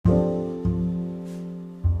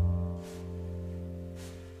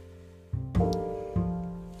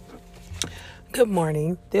Good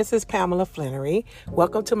morning. This is Pamela Flannery.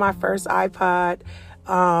 Welcome to my first iPod.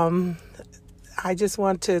 I just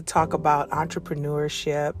want to talk about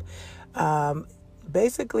entrepreneurship. Um,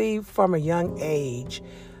 Basically, from a young age,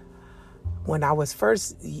 when I was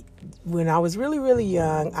first, when I was really, really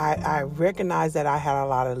young, I recognized that I had a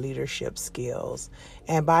lot of leadership skills.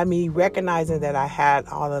 And by me recognizing that I had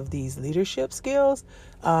all of these leadership skills,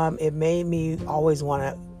 it made me always want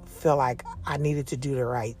to feel like I needed to do the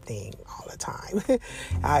right thing all the time.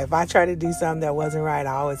 If I tried to do something that wasn't right,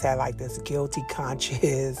 I always had like this guilty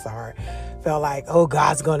conscience or felt like, oh,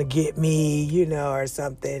 God's going to get me, or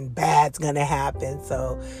something bad's going to happen.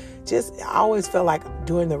 So I always felt like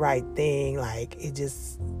doing the right thing, like it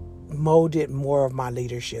just molded more of my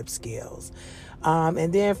leadership skills.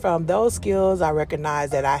 And then from those skills, I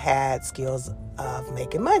recognized that I had skills of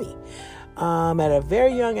making money. At a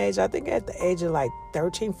very young age, I think at the age of like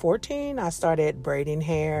 13, 14, I started braiding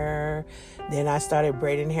hair. Then I started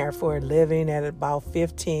braiding hair for a living at about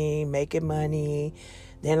 15, making money.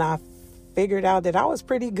 Then I figured out that I was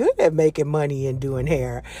pretty good at making money and doing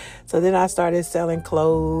hair. So then I started selling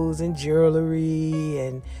clothes and jewelry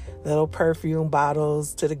and little perfume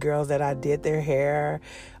bottles to the girls that I did their hair.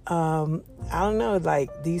 I don't know,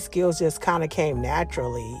 like these skills just kind of came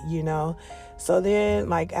naturally. So then,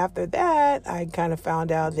 like after that, I kind of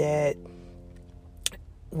found out that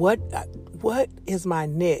what is my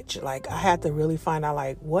niche? Like I had to really find out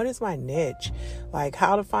like what is my niche? Like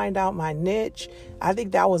how to find out my niche. I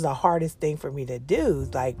think that was the hardest thing for me to do,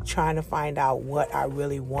 like trying to find out what I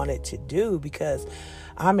really wanted to do, because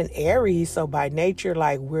I'm an Aries, so by nature,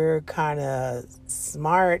 like we're kind of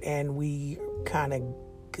smart and we kind of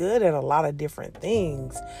good at a lot of different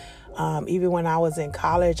things. Even when I was in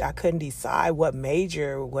college, I couldn't decide what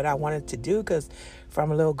I wanted to do, because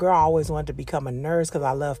from a little girl, I always wanted to become a nurse because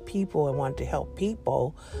I love people and wanted to help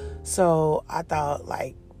people. So I thought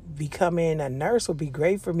like becoming a nurse would be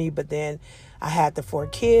great for me, but then I had the 4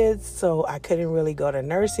 kids, so I couldn't really go to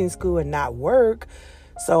nursing school and not work.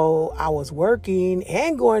 So I was working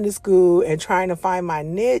and going to school and trying to find my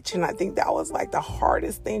niche. And I think that was like the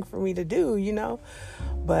hardest thing for me to do.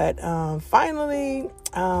 But finally,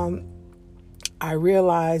 I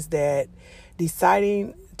realized that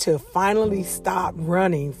deciding to finally stop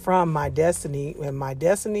running from my destiny, and my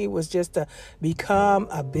destiny was just to become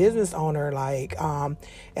a business owner. Like,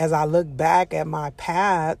 as I look back at my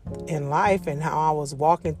path in life and how I was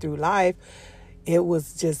walking through life, it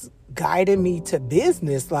was just guiding me to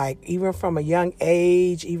business. Like even from a young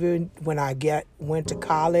age, even when I went to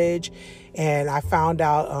college and I found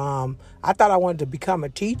out, I thought I wanted to become a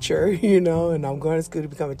teacher, and I'm going to school to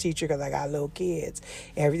become a teacher because I got little kids.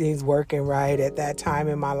 Everything's working right at that time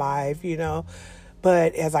in my life,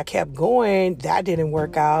 But as I kept going, that didn't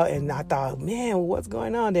work out. And I thought, man, what's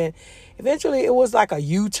going on? Then eventually it was like a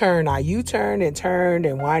U-turn. I U-turned and turned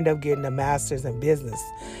and wind up getting a master's in business.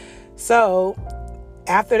 So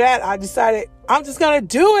after that, I decided I'm just going to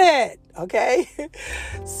do it. Okay.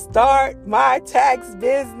 Start my tax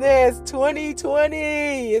business.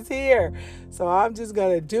 2020 is here. So I'm just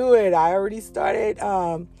going to do it. I already started.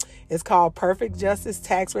 It's called Perfect Justice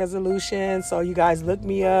Tax Resolution. So you guys look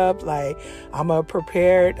me up. Like I'm a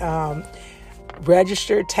prepared,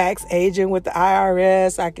 registered tax agent with the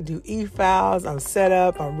IRS. I can do e-files. I'm set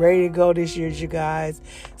up. I'm ready to go this year, you guys.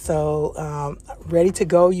 So ready to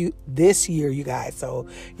go this year, you guys. So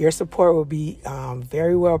your support will be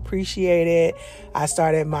very well appreciated. I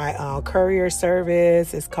started my courier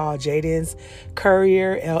service. It's called Jaden's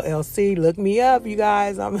Courier LLC. Look me up, you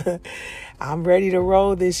guys. I'm ready to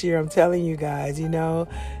roll this year. I'm telling you guys,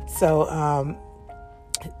 So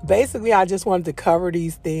basically, I just wanted to cover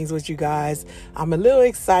these things with you guys. I'm a little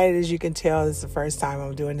excited, as you can tell. This is the first time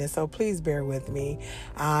I'm doing this, so please bear with me.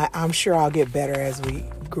 I'm sure I'll get better as we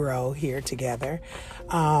grow here together.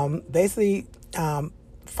 Basically,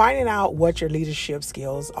 finding out what your leadership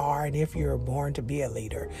skills are and if you're born to be a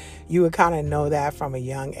leader. You would kind of know that from a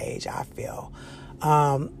young age, I feel.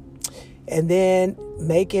 And then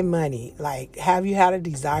making money. Like, have you had a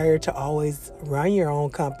desire to always run your own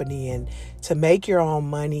company and to make your own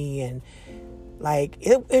money? And like,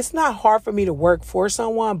 it's not hard for me to work for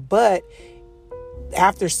someone, but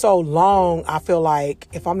after so long, I feel like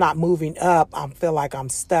if I'm not moving up, I feel like I'm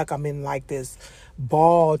stuck. I'm in like this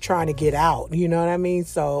ball trying to get out. You know what I mean?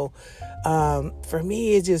 So for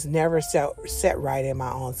me, it just never set right in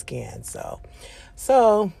my own skin. So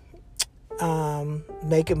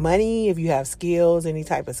making money, if you have skills, any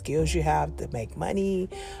type of skills you have to make money.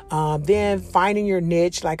 Then finding your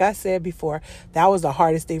niche. Like I said before, that was the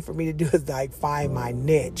hardest thing for me to do, is like find my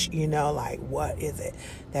niche, like what is it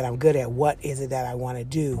that I'm good at? What is it that I want to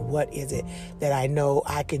do? What is it that I know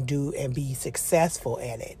I can do and be successful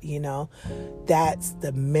at it? That's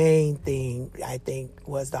the main thing I think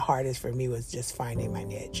was the hardest for me, was just finding my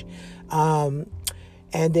niche. And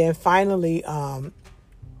then finally,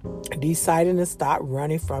 deciding to stop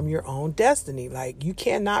running from your own destiny. Like, you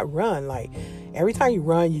cannot run. Like, every time you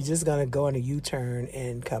run, you're just going to go in a U-turn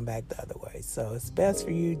and come back the other way. So it's best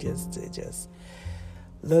for you just to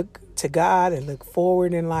look to God and look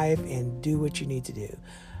forward in life and do what you need to do.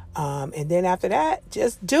 And then after that,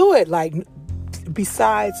 just do it. Like,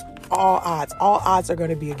 besides all odds are going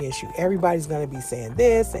to be against you. Everybody's going to be saying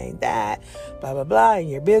this, saying that, blah, blah, blah. In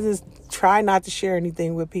your business, try not to share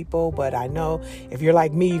anything with people. But I know if you're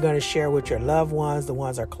like me, you're going to share with your loved ones, the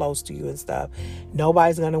ones that are close to you and stuff.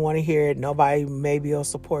 Nobody's going to want to hear it. Nobody maybe will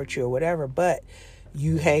support you or whatever. But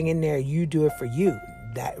you hang in there. You do it for you.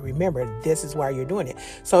 Remember, this is why you're doing it.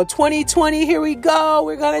 So 2020, here we go.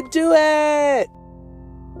 We're going to do it.